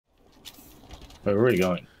Wait, where are we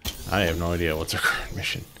going? I have no idea what's our current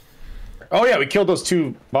mission. Oh yeah, we killed those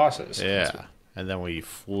 2 bosses. Yeah, and then we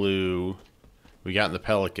flew. We got in the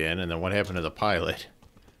Pelican, and then what happened to the pilot?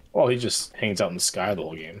 Well, he just hangs out in the sky the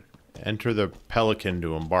whole game. Enter the Pelican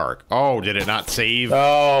to embark. Oh, did it not save?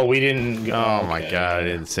 Oh, we didn't go. Oh my god, I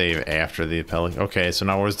didn't save after the Pelican. Okay, so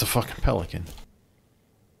now where's the fucking Pelican?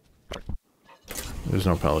 There's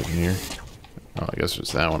no Pelican here. Oh, I guess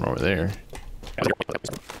there's that one over there.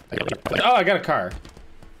 Oh, I got a car.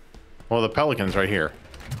 Well, the Pelican's right here.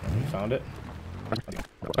 You found it?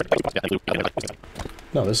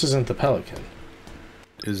 No, this isn't the Pelican.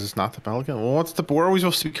 Is this not the Pelican? Well, what's the... Where are we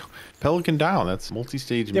supposed to be? Pelican down. That's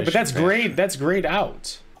multi-stage mission. Yeah, but that's grayed. That's grayed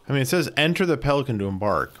out. I mean, it says enter the Pelican to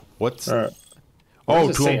embark. What's... Oh,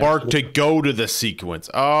 to embark to go to the sequence.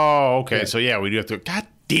 Oh, okay. Yeah. So, yeah, we do have to... God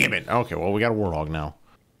damn it. Okay, well, we got a Warthog now.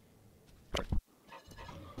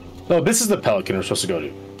 No, this is the Pelican we're supposed to go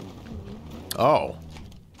to. Oh.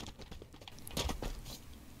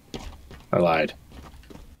 I lied.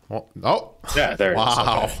 Well, oh. Yeah, there it is.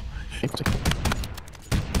 Wow. Okay.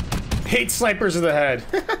 8 snipers in the head.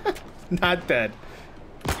 Not dead.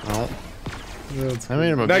 Well, I made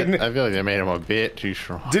him a bit, I feel like I made him a bit too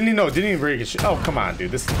strong. Didn't he break his shit? Oh, come on,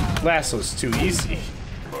 dude. This LASO's too easy.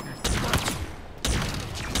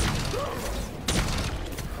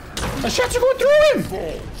 My shots are going through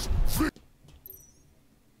him!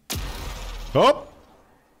 Oh!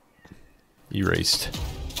 Erased.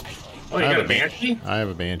 Oh, you got a Banshee? I have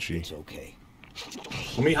a Banshee. It's okay.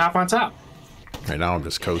 Let me hop on top. Right now I'm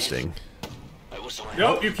just coasting.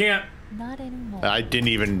 Nope, you can't. Not anymore. I didn't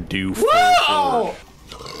even do Whoa!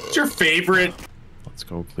 It's your favorite. Let's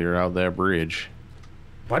go clear out that bridge.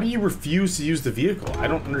 Why do you refuse to use the vehicle? I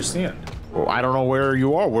don't understand. Well, I don't know where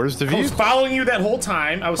you are. Where's the I was vehicle? following you that whole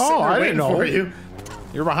time. I was sitting there waiting for you.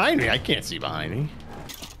 You're behind me. I can't see behind me.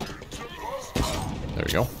 There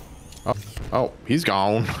we go. Oh, oh, he's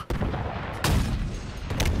gone.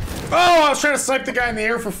 Oh, I was trying to snipe the guy in the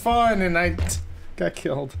air for fun, and I got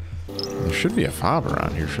killed. There should be a fob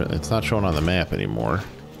around here. It's not showing on the map anymore.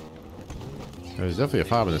 There's definitely a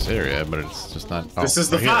fob in this area, but it's just not. Oh, this is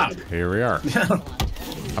the fob. Here we are.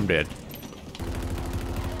 I'm dead.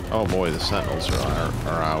 Oh boy, the sentinels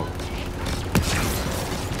are out.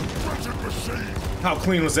 How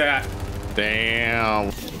clean was that?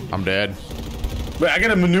 Damn. I'm dead. Wait, I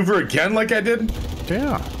gotta maneuver again like I did?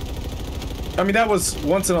 Yeah. I mean, that was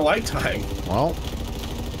once in a lifetime. Well.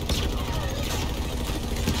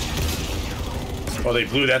 Well, they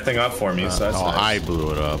blew that thing up for me, so that's nice. I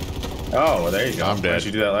blew it up. Oh, well, there you go. I'm dead. Why did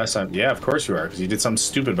you do that last time? Yeah, of course you are, because you did something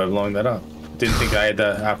stupid by blowing that up. Didn't think I had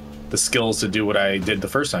the skills to do what I did the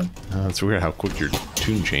first time. It's weird how quick your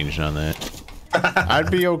tune changed on that.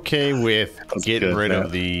 I'd be okay with getting rid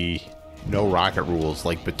of the no rocket rules,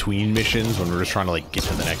 like between missions when we're just trying to like get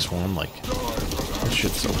to the next one. Like, this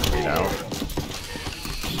shit's so grayed out.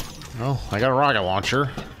 Well, I got a rocket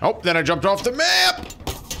launcher. Oh, then I jumped off the map.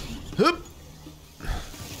 Hup.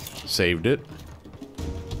 Saved it.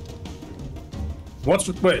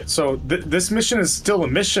 Wait, so this mission is still a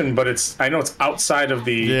mission, but I know it's outside of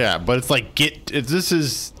the... Yeah, but it's like,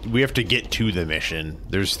 we have to get to the mission.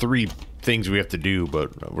 There's 3 things we have to do,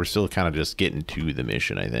 but we're still kind of just getting to the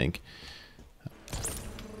mission, I think.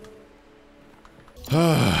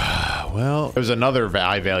 Well, there's another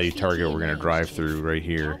high value target we're going to drive through right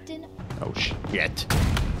here. Oh, shit.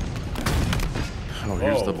 Oh,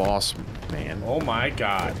 here's the boss, man. Oh my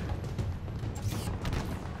god.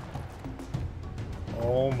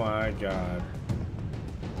 Oh my god.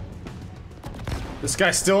 This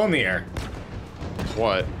guy's still in the air.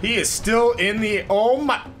 What? He is still in the... Oh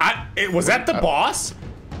my... Was that the boss?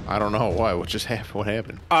 I don't know. Why? What just happened? What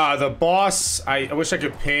happened? The boss... I wish I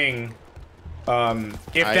could ping...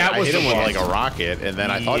 if that was I hit him the with boss. like a rocket, and then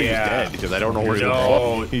I thought he was dead because I don't know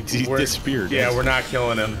where he disappeared. Yeah, we're not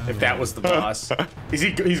killing him. If that was the boss,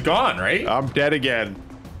 he's gone, right? I'm dead again.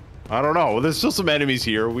 I don't know. There's still some enemies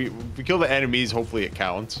here. We kill the enemies. Hopefully it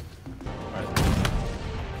counts.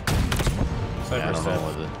 Sniper's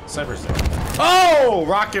dead. Sniper's dead. Oh,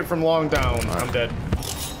 rocket from long down. Right. I'm dead.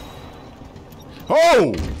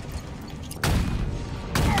 Oh!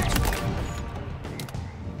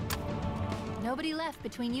 Nobody left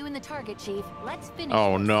between you and the target, Chief. Let's finish.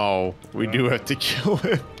 Oh no, we do have to kill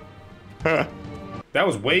him. That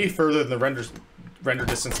was way further than the render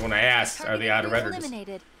distance when I asked. Are they out of render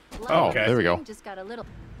distance? Oh, okay. There we go. Just got a little...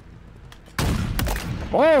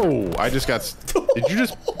 Oh, I just got.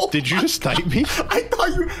 Did you just snipe me? I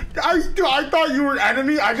thought you were an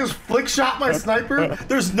enemy. I just flick shot my sniper.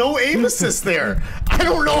 There's no aim assist there. I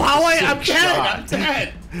don't know how I'm dead. I'm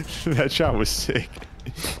dead. That shot was sick.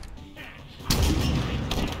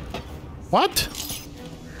 What?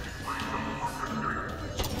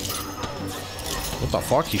 What the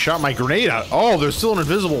fuck? He shot my grenade out. Oh, there's still an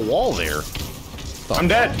invisible wall there. I'm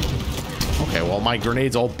dead. Okay, well, my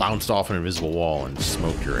grenades all bounced off an invisible wall and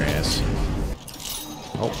smoked your ass.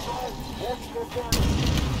 Oh.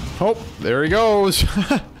 Oh, there he goes.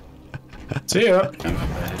 See ya.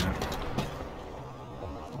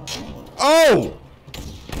 Oh!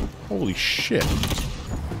 Holy shit.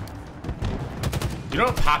 You know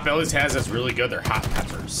what Potbellies has that's really good? They're hot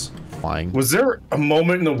peppers. Flying. Was there a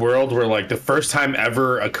moment in the world where, like, the first time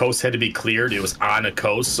ever a coast had to be cleared, it was on a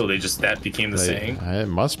coast, so that became the saying? It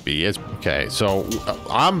must be. It's okay. So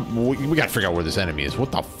we gotta figure out where this enemy is.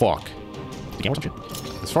 What the fuck?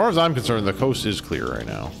 As far as I'm concerned, the coast is clear right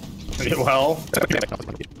now. Well,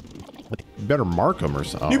 You better mark them or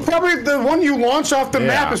something. You probably the one you launch off the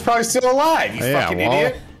map is probably still alive. You fucking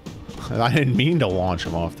idiot. I didn't mean to launch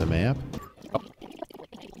him off the map.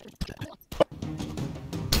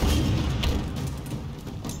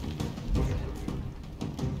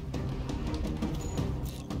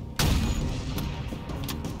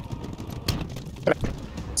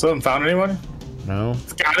 Someone found anyone? No.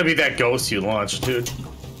 It's gotta be that ghost you launched, dude.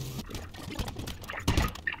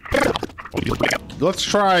 Let's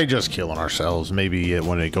try just killing ourselves. Maybe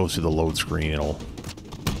when it goes to the load screen, it'll...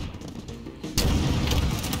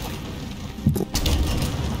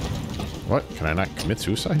 What? Can I not commit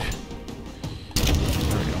suicide?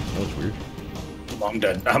 There we go. That was weird. Well, I'm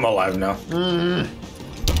dead. I'm alive now.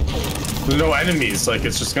 There's no enemies. Like,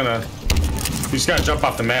 it's just gonna... You just gotta jump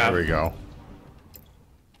off the map. There we go.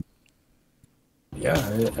 Yeah,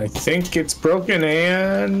 I think it's broken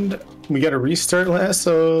and we gotta restart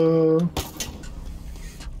LASO.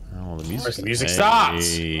 Oh, the Music stops.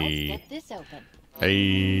 Let's get this open.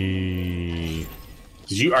 Hey.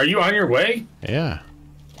 Are you on your way? Yeah.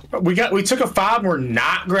 We took a fob. We're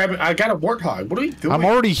not grabbing. I got a warthog. What are we doing? I'm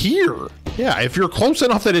already here. Yeah, if you're close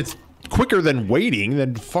enough that it's quicker than waiting,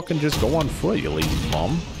 then fucking just go on foot, you lazy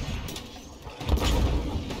bum.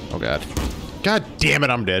 Oh god. God damn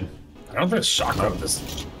it, I'm dead. I don't think shock up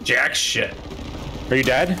this jack shit. Are you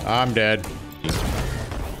dead? I'm dead.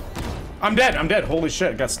 I'm dead. I'm dead. Holy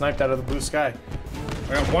shit! Got sniped out of the blue sky.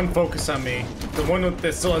 I got one focus on me. The one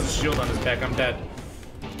that still has a shield on his back. I'm dead.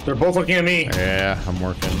 They're both looking at me. Yeah, I'm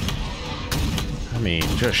working. I mean,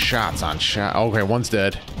 just shots on shot. Okay, one's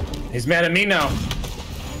dead. He's mad at me now.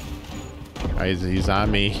 He's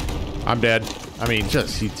on me. I'm dead. I mean, he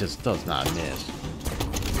just does not miss.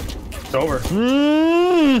 It's over.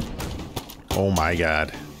 Oh my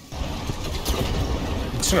god.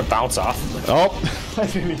 I'm just gonna bounce off. Oh. I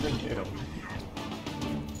didn't even hit him.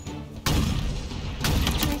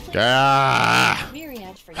 Ah.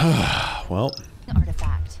 Myriad for you. Well.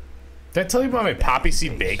 Artifact. Did I tell you about my poppy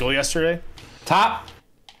seed bagel yesterday? Top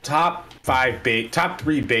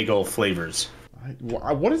 3 bagel flavors.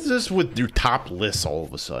 What is this with your top lists all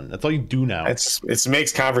of a sudden? That's all you do now. It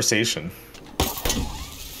makes conversation.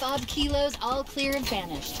 Fob kilos all clear and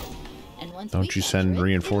vanished. And once Don't you send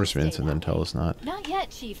reinforcements and then tell us not? Not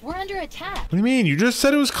yet, Chief. We're under attack. What do you mean? You just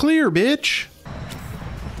said it was clear, bitch.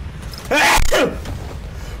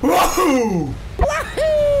 Woohoo!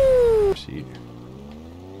 Woohoo! Proceed.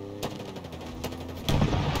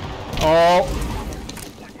 Oh.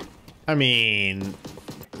 I mean,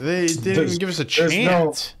 they didn't even give us a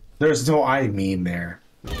chance. There's no I mean there.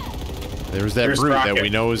 There's that brute that we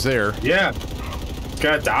know is there. Yeah.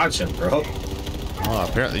 Gotta dodge him, bro. Oh,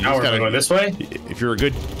 apparently you Now just we're gotta going this way? If you're a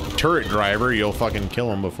good turret driver, you'll fucking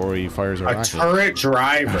kill him before he fires a rocket. Turret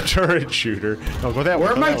driver. Turret shooter. No, go that way.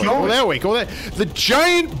 Where am I going? Go that way. Go that. The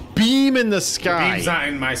giant beam in the sky. The beam's not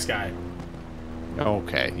in my sky.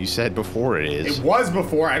 Okay, you said before it is. It was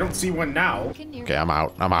before. I don't see one now. Okay, I'm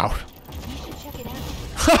out. I'm out. You should check it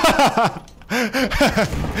out.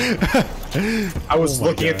 I was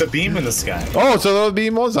looking at the beam in the sky. Oh, so the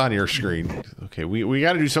beam was on your screen. Okay, we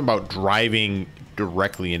got to do something about driving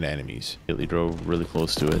directly into enemies. Really drove really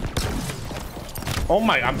close to it. Oh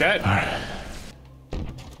my, I'm dead.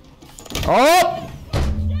 Oh!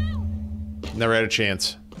 Never had a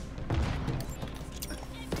chance.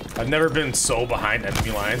 I've never been so behind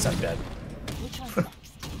enemy lines. I'm dead.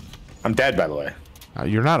 I'm dead, by the way.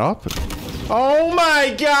 You're not up. Oh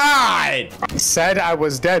my god! I said I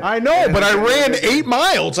was dead. I know, but I ran 8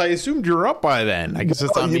 miles. I assumed you were up by then. I guess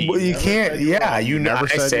it's on me. You can't. Yeah, you never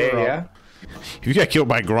said you were up. If you got killed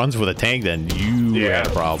by grunts with a tank, then you had a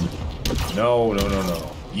problem. No.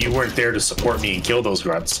 You weren't there to support me and kill those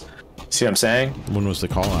grunts. See what I'm saying? When was the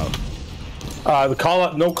call out? The call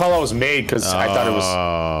out, no call out was made because I thought it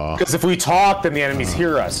was because if we talk, then the enemies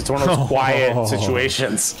hear us. It's one of those quiet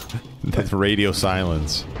situations. That's radio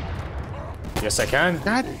silence. Yes, I can.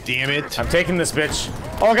 God damn it. I'm taking this bitch.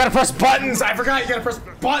 Oh, I gotta press buttons. I forgot you gotta press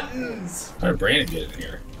buttons. Our Brandon get in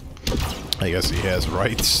here. I guess he has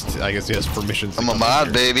rights. I guess he has permissions. I'm a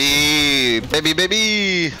mod, baby.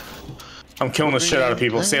 Baby. I'm killing the shit out of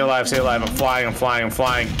people. Stay alive, stay alive. I'm flying, I'm flying, I'm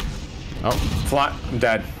flying. Oh. Fly. I'm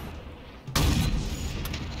dead.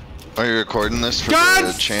 Are you recording this for God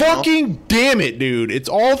the channel? fucking damn it, dude. It's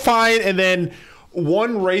all fine, and then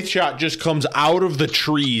one wraith shot just comes out of the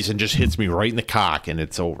trees and just hits me right in the cock, and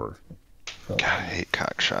it's over. God, I hate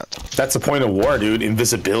cock shots. That's the point of war, dude.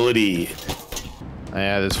 Invisibility.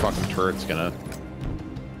 Yeah, this fucking turret's gonna...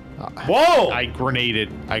 Whoa! I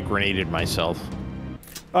grenaded myself.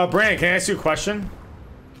 Brandon, can I ask you a question?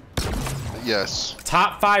 Yes.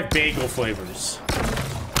 Top 5 bagel flavors.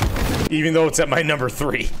 Even though it's at my number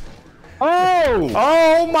 3. Oh!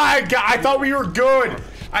 Oh my god, I thought we were good.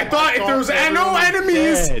 I thought if there was no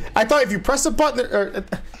enemies, dead. I thought if you press a button,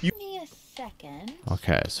 Give me a second.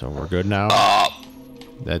 Okay, so we're good now.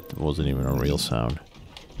 That wasn't even a real sound.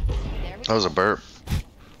 That was a burp.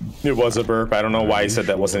 It was a burp. I don't know why he said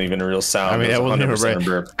that wasn't even a real sound. I mean, that wasn't even 100% a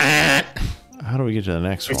burp. How do we get to the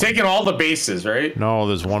next We've one? taken all the bases, right? No,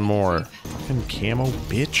 there's one more. Fucking camo,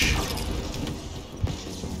 bitch.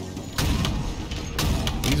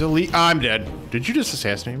 He's elite. I'm dead. Did you just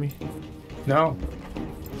assassinate me? No.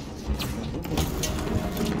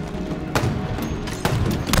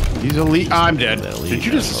 He's elite. I'm dead. Did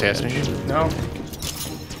you just assassinate me? No.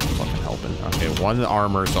 Fucking helping. Okay, one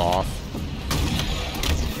armor's off.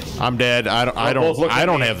 I'm dead. I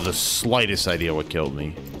don't have the slightest idea what killed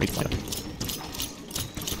me.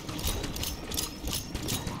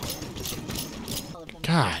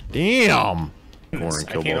 God damn.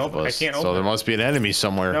 Gordon killed both of us. So there must be an enemy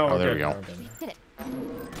somewhere. No, oh, there we go. Hit it.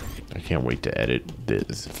 I can't wait to edit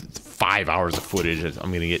this. 5 hours of footage.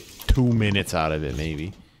 I'm gonna get 2 minutes out of it,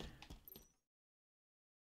 maybe.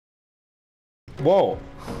 Whoa.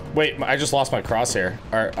 Wait, I just lost my crosshair.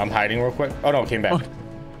 Alright, I'm hiding real quick. Oh no, it came back.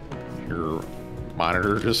 Your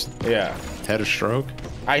monitor just had a stroke.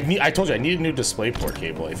 I told you I need a new DisplayPort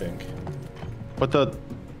cable, I think. But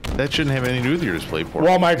that shouldn't have anything to do with your DisplayPort.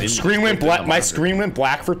 Well, my screen went black. My screen went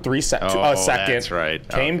black for 3 seconds. Oh, that's right.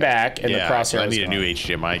 Came back, and the crosshair. I need was a new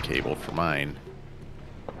HDMI cable for mine.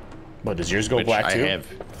 But does yours go black too? I have.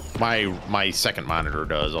 My second monitor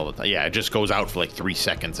does all the time. Yeah, it just goes out for like 3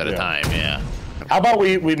 seconds at a time. Yeah. How about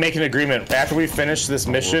we make an agreement? After we finish this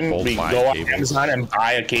mission, we go on Amazon and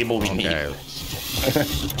buy a cable we need.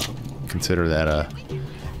 Consider that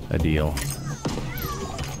a deal.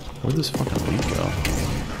 Where'd this fucking lead go?